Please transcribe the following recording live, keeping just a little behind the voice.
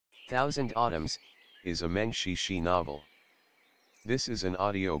Thousand Autumns, is a Meng Xi Shi novel. This is an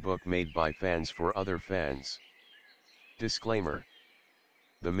audiobook made by fans for other fans. Disclaimer.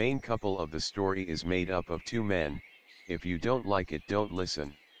 The main couple of the story is made up of two men. If you don't like it, don't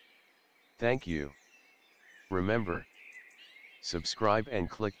listen. Thank you. Remember, subscribe and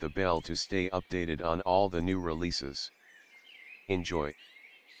click the bell to stay updated on all the new releases. Enjoy.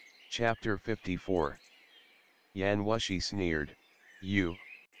 Chapter 54. Yan Wushi sneered, "You,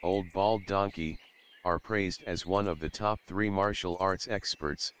 old bald donkey, are praised as one of the top 3 martial arts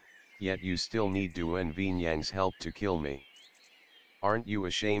experts, yet you still need Duan Vinyang's help to kill me. Aren't you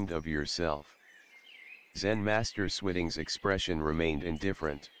ashamed of yourself?" Zen Master Switting's expression remained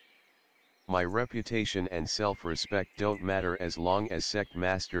indifferent. "My reputation and self-respect don't matter as long as Sect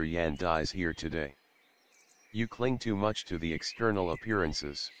Master Yan dies here today. You cling too much to the external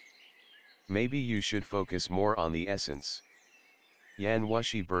appearances. Maybe you should focus more on the essence." Yan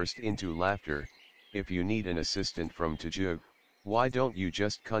Wushi burst into laughter. "If you need an assistant from Taju, why don't you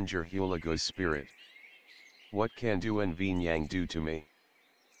just conjure Hulagu's spirit? What can Duan Vinyang do to me?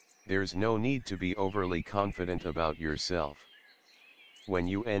 There's no need to be overly confident about yourself. When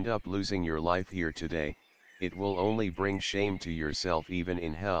you end up losing your life here today, it will only bring shame to yourself even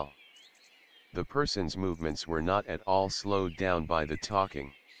in hell." The person's movements were not at all slowed down by the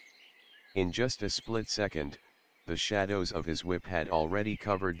talking. In just a split second, the shadows of his whip had already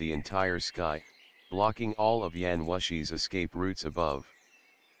covered the entire sky, blocking all of Yan Wushi's escape routes above.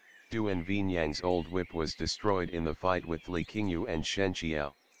 Duan Vinyang's old whip was destroyed in the fight with Li Qingyu and Shen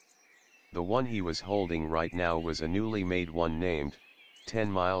Qiao. The one he was holding right now was a newly made one named 10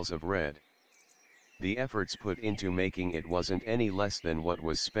 Miles of Red. The efforts put into making it wasn't any less than what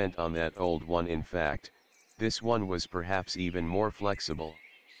was spent on that old one. In fact, this one was perhaps even more flexible.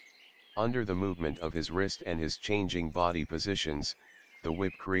 Under the movement of his wrist and his changing body positions, the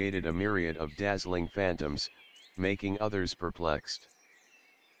whip created a myriad of dazzling phantoms, making others perplexed.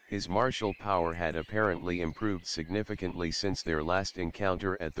 His martial power had apparently improved significantly since their last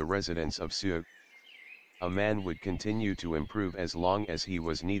encounter at the residence of Su. A man would continue to improve as long as he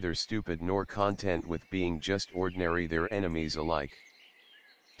was neither stupid nor content with being just ordinary, their enemies alike.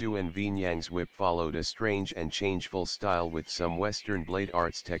 Duan Vinyang's whip followed a strange and changeful style with some Western blade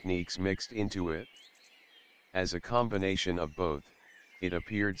arts techniques mixed into it. As a combination of both, it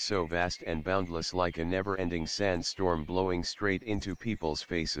appeared so vast and boundless, like a never-ending sandstorm blowing straight into people's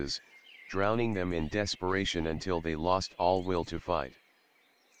faces, drowning them in desperation until they lost all will to fight.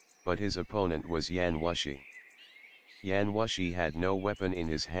 But his opponent was Yan Wushi. Yan Wushi had no weapon in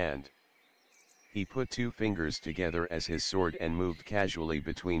his hand. He put 2 fingers together as his sword and moved casually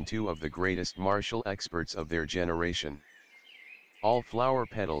between 2 of the greatest martial experts of their generation. All flower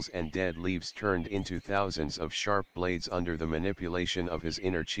petals and dead leaves turned into thousands of sharp blades under the manipulation of his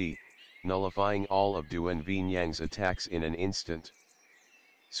inner chi, nullifying all of Duan Vinyang's attacks in an instant.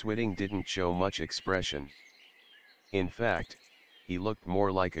 Switting didn't show much expression. In fact, he looked more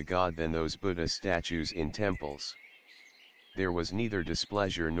like a god than those Buddha statues in temples. There was neither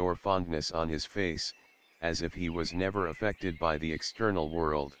displeasure nor fondness on his face, as if he was never affected by the external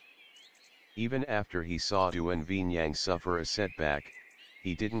world. Even after he saw Duan Vinyang suffer a setback,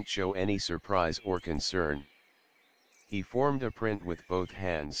 he didn't show any surprise or concern. He formed a print with both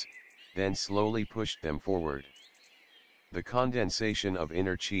hands, then slowly pushed them forward. The condensation of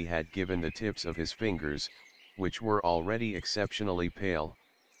inner chi had given the tips of his fingers, which were already exceptionally pale,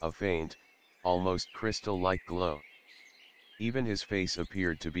 a faint, almost crystal-like glow. Even his face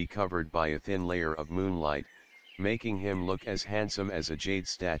appeared to be covered by a thin layer of moonlight, making him look as handsome as a jade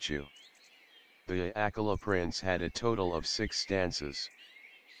statue. The Akala prince had a total of 6 stances.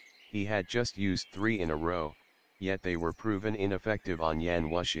 He had just used 3 in a row, yet they were proven ineffective on Yan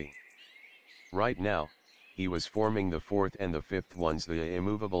Wushi. Right now, he was forming the 4th and the 5th ones, the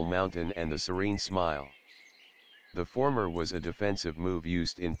immovable mountain and the serene smile. The former was a defensive move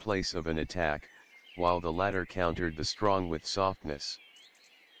used in place of an attack, while the latter countered the strong with softness.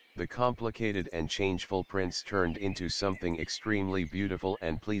 The complicated and changeful prince turned into something extremely beautiful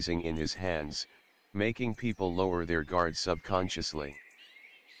and pleasing in his hands, making people lower their guard subconsciously.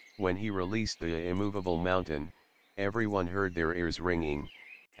 When he released the immovable mountain, everyone heard their ears ringing,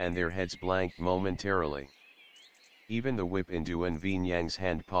 and their heads blanked momentarily. Even the whip in Duan Vinyang's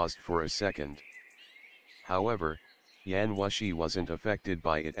hand paused for a second. However, Yan Wushi wasn't affected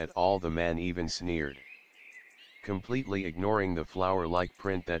by it at all. The man even sneered. Completely ignoring the flower-like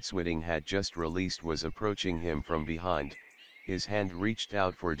print that Switting had just released was approaching him from behind, his hand reached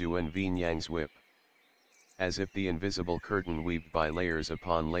out for Duan Vinyang's whip. As if the invisible curtain weaved by layers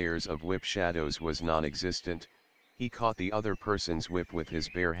upon layers of whip shadows was non-existent, He caught the other person's whip with his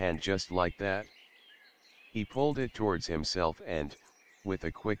bare hand just like that. He pulled it towards himself and, with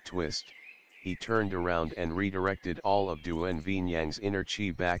a quick twist, he turned around and redirected all of Duan Vinyang's inner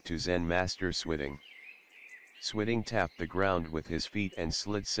chi back to Zen Master Swiding. Swiding tapped the ground with his feet and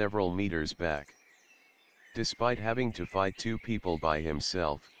slid several meters back. Despite having to fight two people by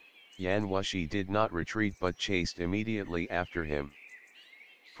himself, Yan Wushi did not retreat but chased immediately after him.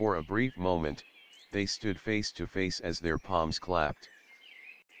 For a brief moment, they stood face to face as their palms clapped.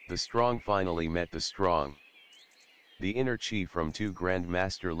 The strong finally met the strong. The inner chi from two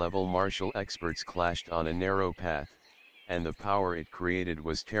Grandmaster level martial experts clashed on a narrow path, and the power it created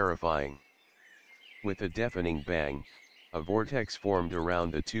was terrifying. With a deafening bang, a vortex formed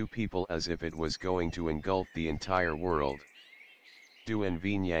around the two people as if it was going to engulf the entire world. Duan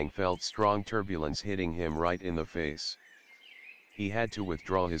Vinyang felt strong turbulence hitting him right in the face. He had to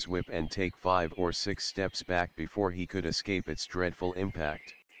withdraw his whip and take 5 or 6 steps back before he could escape its dreadful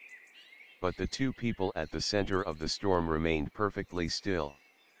impact. But the two people at the center of the storm remained perfectly still.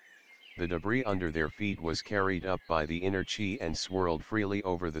 The debris under their feet was carried up by the inner chi and swirled freely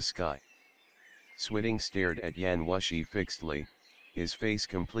over the sky. Swiding stared at Yan Wushi fixedly, his face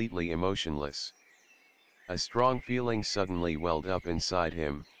completely emotionless. A strong feeling suddenly welled up inside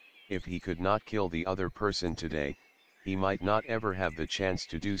him. If he could not kill the other person today, he might not ever have the chance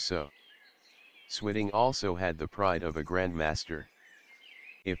to do so. Swiding also had the pride of a grandmaster.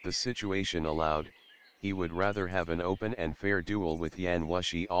 If the situation allowed, he would rather have an open and fair duel with Yan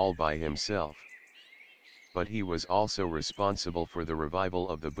Wushi all by himself. But he was also responsible for the revival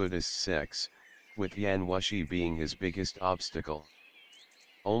of the Buddhist sects, with Yan Wushi being his biggest obstacle.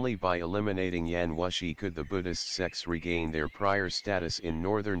 Only by eliminating Yan Wushi could the Buddhist sects regain their prior status in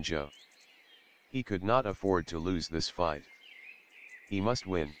northern Zhou. He could not afford to lose this fight. He must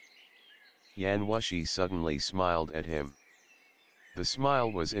win. Yan Wushi suddenly smiled at him. The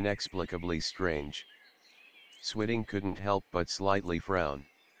smile was inexplicably strange. Swiding couldn't help but slightly frown.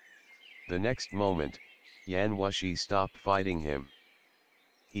 The next moment, Yan Wushi stopped fighting him.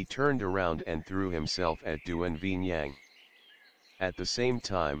 He turned around and threw himself at Duan Vinyang. At the same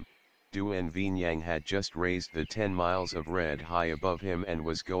time, Duan Vinyang had just raised the 10 miles of red high above him and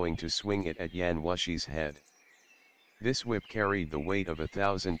was going to swing it at Yan Wushi's head. This whip carried the weight of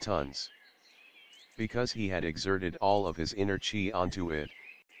 1,000 tons. Because he had exerted all of his inner chi onto it,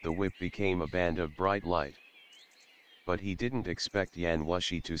 the whip became a band of bright light. But he didn't expect Yan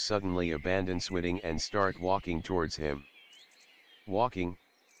Wushi to suddenly abandon Swiding and start walking towards him. Walking,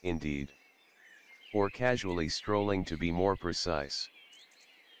 indeed. Or casually strolling to be more precise.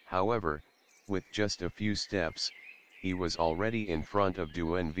 However, with just a few steps, he was already in front of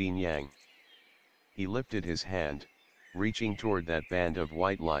Duan Vinyang. He lifted his hand, reaching toward that band of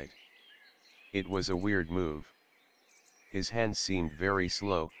white light. It was a weird move. His hand seemed very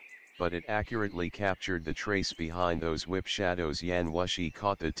slow, but it accurately captured the trace behind those whip shadows. Yan Wushi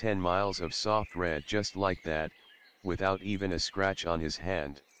caught the 10 miles of soft red just like that, without even a scratch on his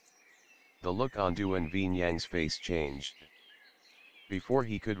hand. The look on Duan Vinyang's face changed. Before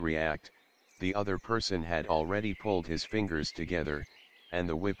he could react, the other person had already pulled his fingers together, and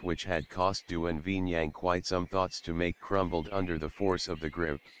the whip which had cost Duan Vinyang quite some thoughts to make crumbled under the force of the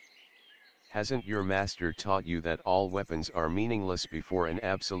grip. Hasn't your master taught you that all weapons are meaningless before an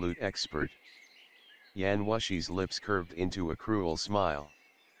absolute expert? Yan Wushi's lips curved into a cruel smile.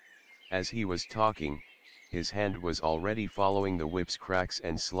 As he was talking, his hand was already following the whip's cracks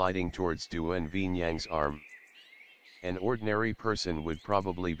and sliding towards Duan Vinyang's arm. An ordinary person would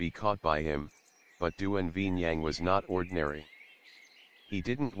probably be caught by him, but Duan Vinyang was not ordinary. He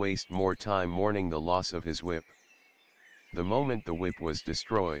didn't waste more time mourning the loss of his whip. The moment the whip was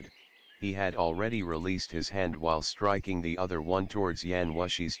destroyed, he had already released his hand while striking the other one towards Yan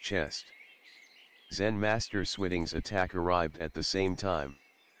Wushi's chest. Zen Master Swiding's attack arrived at the same time.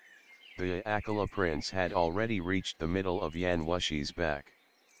 The Akala Prince had already reached the middle of Yan Wushi's back.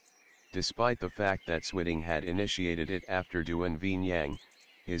 Despite the fact that Swiding had initiated it after Duan Vinyang,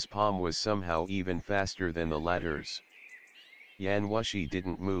 his palm was somehow even faster than the latter's. Yan Wushi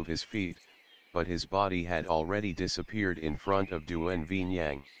didn't move his feet, but his body had already disappeared in front of Duan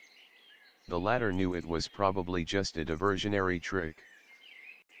Vinyang. The latter knew it was probably just a diversionary trick.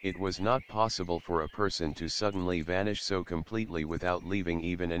 It was not possible for a person to suddenly vanish so completely without leaving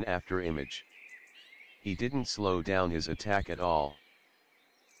even an afterimage. He didn't slow down his attack at all.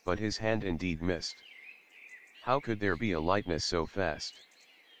 But his hand indeed missed. How could there be a lightness so fast?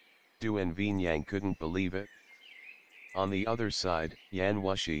 Duan Vinyang couldn't believe it. On the other side, Yan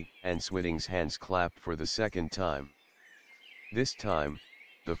Wushi and Swiding's hands clapped for the second time. This time,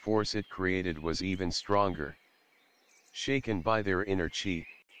 the force it created was even stronger. Shaken by their inner chi,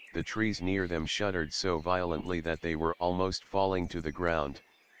 the trees near them shuddered so violently that they were almost falling to the ground,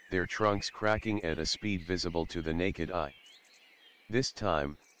 their trunks cracking at a speed visible to the naked eye. This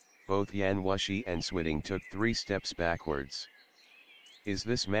time, both Yan Wushi and Swiding took 3 steps backwards. Is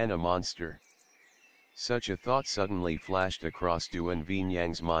this man a monster? Such a thought suddenly flashed across Duan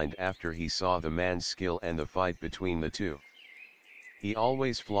Vinyang's mind after he saw the man's skill and the fight between the two. He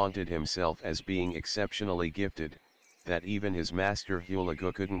always flaunted himself as being exceptionally gifted, that even his master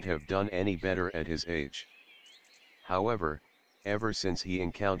Hulagu couldn't have done any better at his age. However, ever since he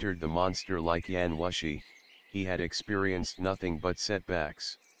encountered the monster like Yan Wushi, he had experienced nothing but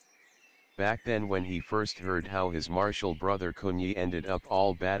setbacks. Back then when he first heard how his martial brother Kunyi ended up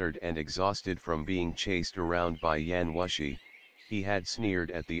all battered and exhausted from being chased around by Yan Wushi, he had sneered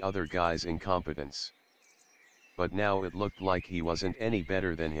at the other guy's incompetence. But now it looked like he wasn't any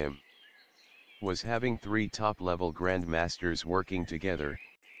better than him. Was having 3 top-level grandmasters working together,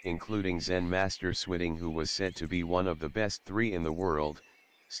 including Zen Master Swiding, who was said to be one of the best 3 in the world,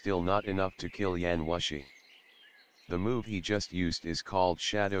 still not enough to kill Yan Wushi. The move he just used is called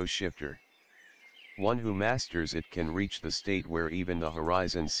Shadow Shifter. One who masters it can reach the state where even the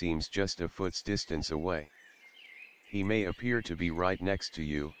horizon seems just a foot's distance away. He may appear to be right next to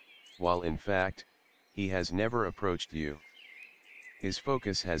you, while in fact, he has never approached you. His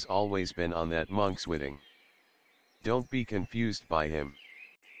focus has always been on that monk Swiding. Don't be confused by him.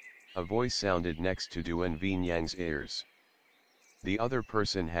 A voice sounded next to Duan Vinyang's ears. The other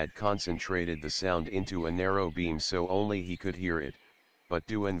person had concentrated the sound into a narrow beam so only he could hear it, but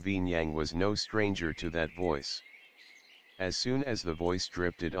Duan Vinyang was no stranger to that voice. As soon as the voice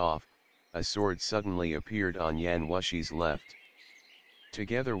drifted off, a sword suddenly appeared on Yan Wushi's left.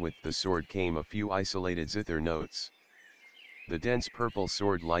 Together with the sword came a few isolated zither notes. The dense purple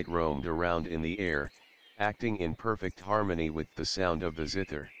sword light roamed around in the air, acting in perfect harmony with the sound of the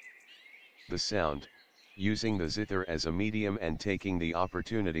zither. The sound, using the zither as a medium and taking the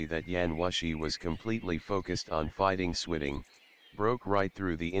opportunity that Yan Wushi was completely focused on fighting Swiding, broke right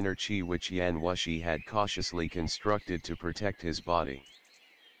through the inner chi which Yan Wushi had cautiously constructed to protect his body.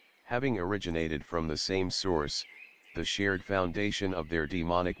 Having originated from the same source, the shared foundation of their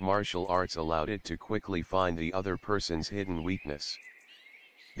demonic martial arts allowed it to quickly find the other person's hidden weakness.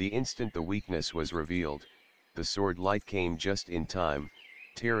 The instant the weakness was revealed, the sword light came just in time,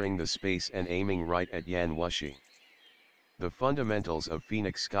 tearing the space and aiming right at Yan Wushi. The fundamentals of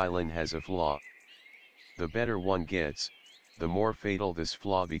Phoenix Skylin has a flaw. The better one gets, the more fatal this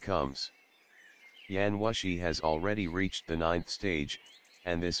flaw becomes. Yan Wushi has already reached the 9th stage,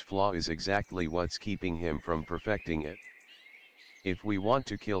 and this flaw is exactly what's keeping him from perfecting it. If we want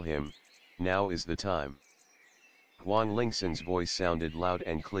to kill him, now is the time. Huang Lingxin's voice sounded loud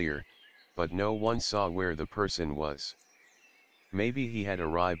and clear, but no one saw where the person was. Maybe he had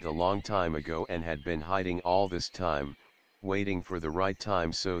arrived a long time ago and had been hiding all this time, waiting for the right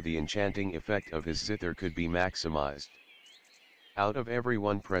time so the enchanting effect of his zither could be maximized. Out of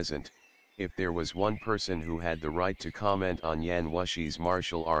everyone present, if there was one person who had the right to comment on Yan Wushi's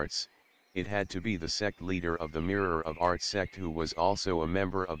martial arts, it had to be the sect leader of the Mirror of Art sect, who was also a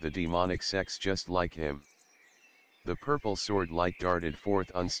member of the demonic sects just like him. The purple sword light darted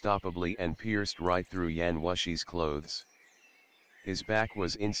forth unstoppably and pierced right through Yan Wushi's clothes. His back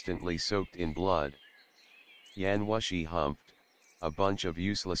was instantly soaked in blood. Yan Wushi humphed, "A bunch of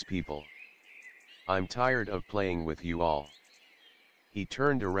useless people. I'm tired of playing with you all." He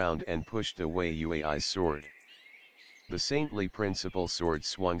turned around and pushed away Yui's sword. The saintly principal sword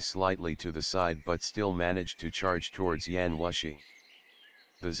swung slightly to the side but still managed to charge towards Yan Wushi.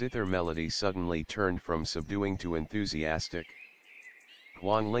 The zither melody suddenly turned from subduing to enthusiastic.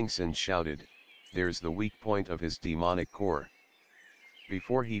 Huang Lingxin shouted, "There's the weak point of his demonic core."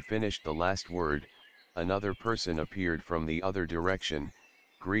 Before he finished the last word, another person appeared from the other direction,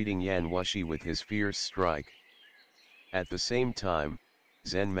 greeting Yan Wushi with his fierce strike. At the same time,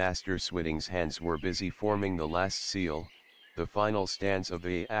 Zen Master Swiding's hands were busy forming the last seal, the final stance of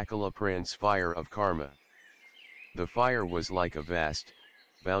the Akala Prince Fire of Karma. The fire was like a vast,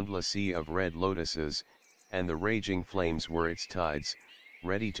 boundless sea of red lotuses, and the raging flames were its tides,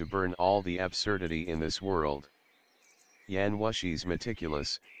 ready to burn all the absurdity in this world. Yan Wushi's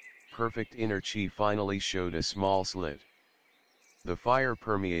meticulous, perfect inner chi finally showed a small slit. The fire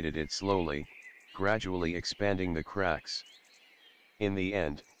permeated it slowly, gradually expanding the cracks. In the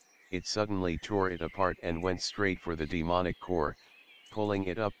end, it suddenly tore it apart and went straight for the demonic core, pulling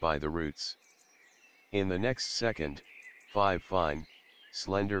it up by the roots. In the next second, 5 fine,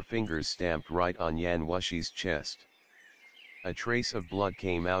 slender fingers stamped right on Yan Wushi's chest. A trace of blood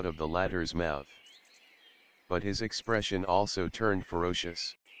came out of the latter's mouth. but his expression also turned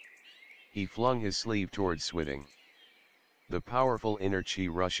ferocious. He flung his sleeve towards Switting. The powerful inner chi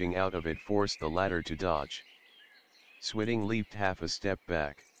rushing out of it forced the latter to dodge. Switting leaped half a step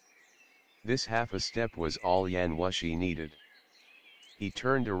back. This half a step was all Yan Wushi needed. He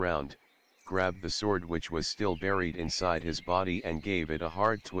turned around, grabbed the sword which was still buried inside his body and gave it a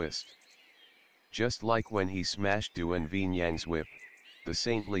hard twist. Just like when he smashed Duan Vinyang's whip, the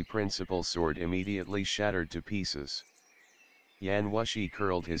saintly principal sword immediately shattered to pieces. Yan Wushi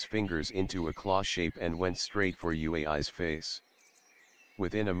curled his fingers into a claw shape and went straight for Yuai's face.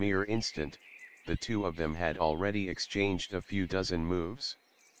 Within a mere instant, the two of them had already exchanged a few dozen moves.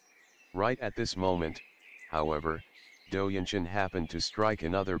 Right at this moment, however, Douyinshan happened to strike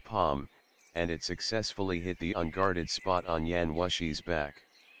another palm, and it successfully hit the unguarded spot on Yan Wushi's back.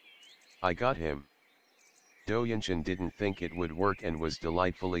 I got him. Douyinshan didn't think it would work and was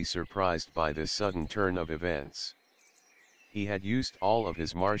delightfully surprised by this sudden turn of events. He had used all of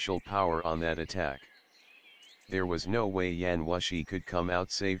his martial power on that attack. There was no way Yan Wushi could come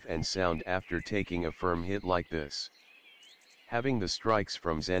out safe and sound after taking a firm hit like this. Having the strikes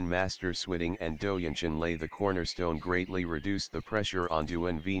from Zen Master Switting and Douyinshan lay the cornerstone greatly reduced the pressure on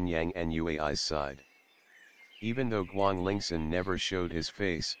Duan Vinyang and Yuai's side. Even though Guang Lingxin never showed his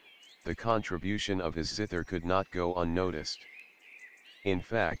face, the contribution of his zither could not go unnoticed. In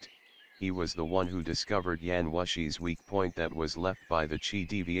fact, he was the one who discovered Yan Wushi's weak point that was left by the chi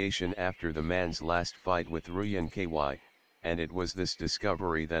deviation after the man's last fight with Ruyan Ky, and it was this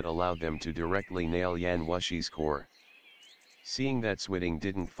discovery that allowed them to directly nail Yan Wushi's core. Seeing that Switting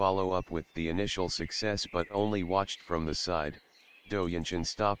didn't follow up with the initial success but only watched from the side, Douyinshan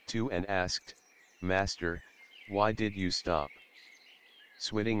stopped too and asked, "Master, why did you stop?"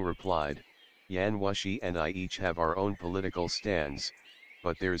 Switting replied, "Yan Wushi and I each have our own political stands,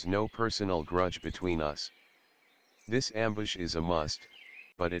 but there's no personal grudge between us. This ambush is a must,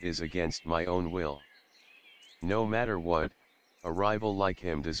 but it is against my own will. No matter what, a rival like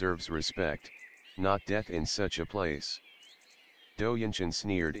him deserves respect, not death in such a place." Douyinshan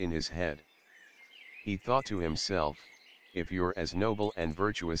sneered in his head. He thought to himself, if you're as noble and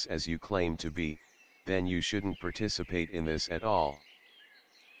virtuous as you claim to be, then you shouldn't participate in this at all.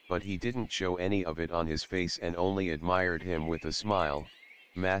 But he didn't show any of it on his face and only admired him with a smile.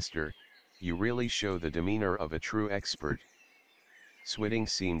 "Master, you really show the demeanor of a true expert." Switting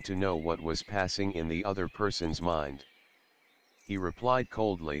seemed to know what was passing in the other person's mind. He replied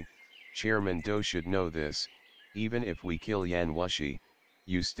coldly, "Chairman Do should know this, even if we kill Yan Wushi,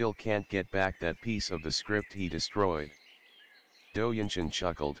 you still can't get back that piece of the script he destroyed." Douyinshan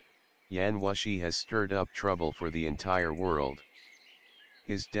chuckled, "Yan Wushi has stirred up trouble for the entire world.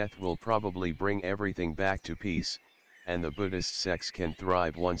 His death will probably bring everything back to peace, and the Buddhist sects can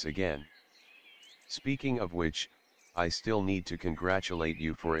thrive once again. Speaking of which, I still need to congratulate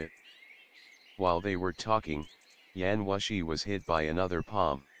you for it." While they were talking, Yan Wushi was hit by another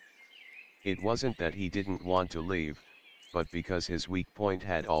palm. It wasn't that he didn't want to leave, but because his weak point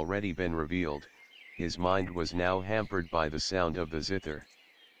had already been revealed, his mind was now hampered by the sound of the zither.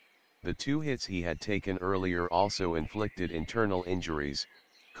 The two hits he had taken earlier also inflicted internal injuries,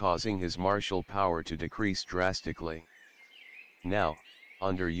 causing his martial power to decrease drastically. Now,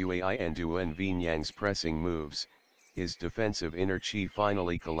 under Yuai and Duan Vinyang's pressing moves, his defensive inner chi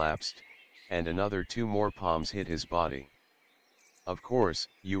finally collapsed, and another two more palms hit his body. Of course,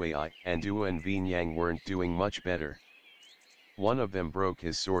 Yuai and Duan Vinyang weren't doing much better. One of them broke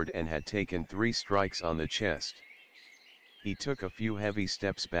his sword and had taken 3 strikes on the chest. He took a few heavy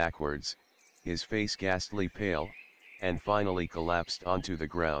steps backwards, his face ghastly pale, and finally collapsed onto the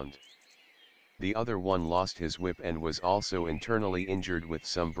ground. The other one lost his whip and was also internally injured with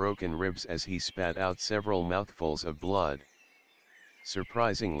some broken ribs as he spat out several mouthfuls of blood.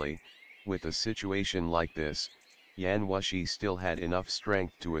 Surprisingly, with a situation like this, Yan Wushi still had enough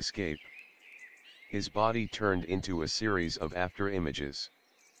strength to escape. His body turned into a series of after-images.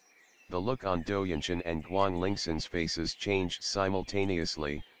 The look on Douyinshan and Guang Lingxin's faces changed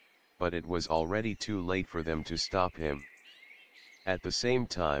simultaneously, but it was already too late for them to stop him. At the same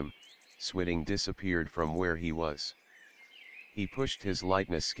time, Switting disappeared from where he was. He pushed his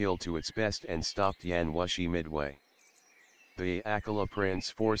lightness skill to its best and stopped Yan Wushi midway. The Akala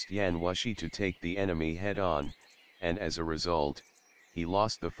Prince forced Yan Wushi to take the enemy head-on, and as a result, he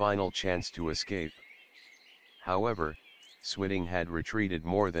lost the final chance to escape. However, Switting had retreated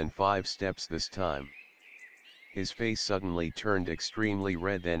more than 5 steps this time. His face suddenly turned extremely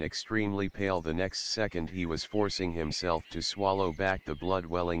red, then extremely pale. The next second he was forcing himself to swallow back the blood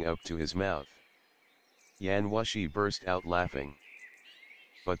welling up to his mouth. Yan Wushi burst out laughing.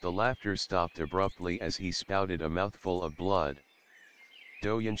 but the laughter stopped abruptly as he spouted a mouthful of blood.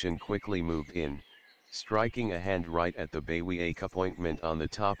 Douyinshan quickly moved in, striking a hand right at the Baiwei appointment on the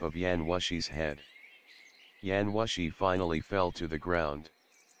top of Yan Wushi's head. Yan Wushi finally fell to the ground.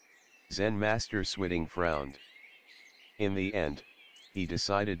 Zen Master Switting frowned. In the end, he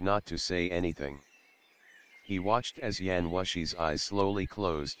decided not to say anything. He watched as Yan Wushi's eyes slowly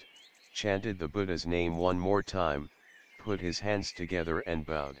closed, chanted the Buddha's name one more time, put his hands together and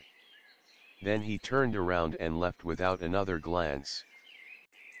bowed. Then he turned around and left without another glance.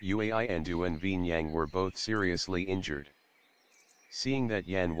 Yuai and Duan Vinyang were both seriously injured. Seeing that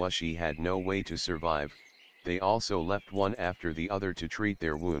Yan Wushi had no way to survive, they also left one after the other to treat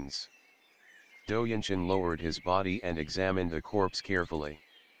their wounds. Douyinshan lowered his body and examined the corpse carefully.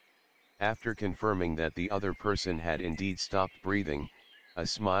 After confirming that the other person had indeed stopped breathing, a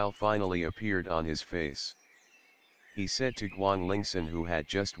smile finally appeared on his face. He said to Guang Lingsan, who had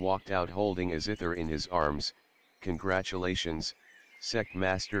just walked out holding a zither in his arms, "Congratulations, Sect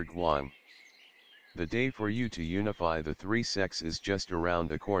Master Guang. The day for you to unify the three sects is just around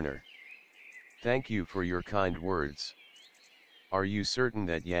the corner. Thank you for your kind words. Are you certain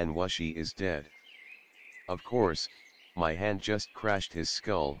that Yan Wushi is dead?" "Of course, my hand just crashed his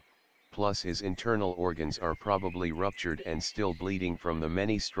skull, plus his internal organs are probably ruptured and still bleeding from the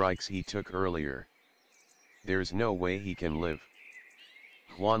many strikes he took earlier. There's no way he can live."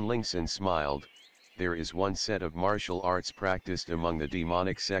 Guan Lingsan smiled. "There is one set of martial arts practiced among the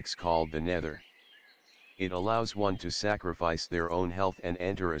demonic sects called the Nether. It allows one to sacrifice their own health and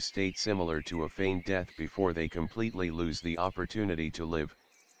enter a state similar to a feigned death before they completely lose the opportunity to live,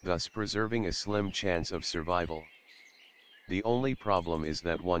 thus preserving a slim chance of survival. The only problem is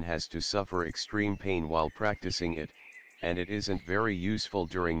that one has to suffer extreme pain while practicing it, and it isn't very useful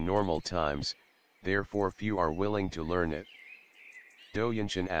during normal times, therefore few are willing to learn it."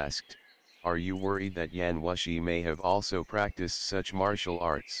 Douyinshan asked, "Are you worried that Yan Wushi may have also practiced such martial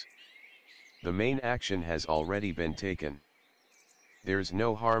arts?" "The main action has already been taken. There's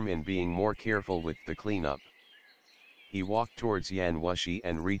no harm in being more careful with the cleanup." He walked towards Yan Wushi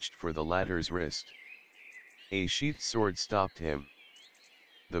and reached for the latter's wrist. A sheathed sword stopped him.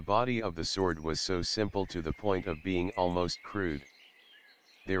 The body of the sword was so simple to the point of being almost crude.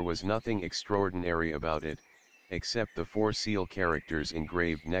 There was nothing extraordinary about it, except the 4 seal characters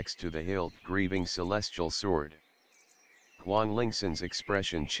engraved next to the hilt grieving celestial sword. Guang Lingsan's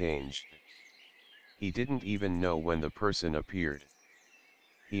expression changed. He didn't even know when the person appeared.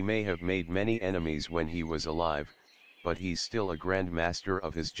 He may have made many enemies when he was alive, but he's still a grand master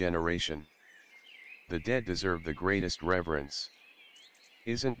of his generation. The dead deserve the greatest reverence.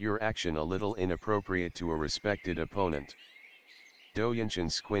 Isn't your action a little inappropriate to a respected opponent?" Douyinshan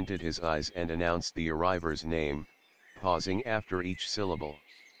squinted his eyes and announced the arriver's name, pausing after each syllable.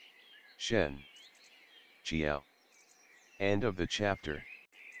 "Shen Qiao." End of the chapter.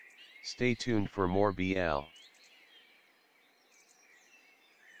 Stay tuned for more BL.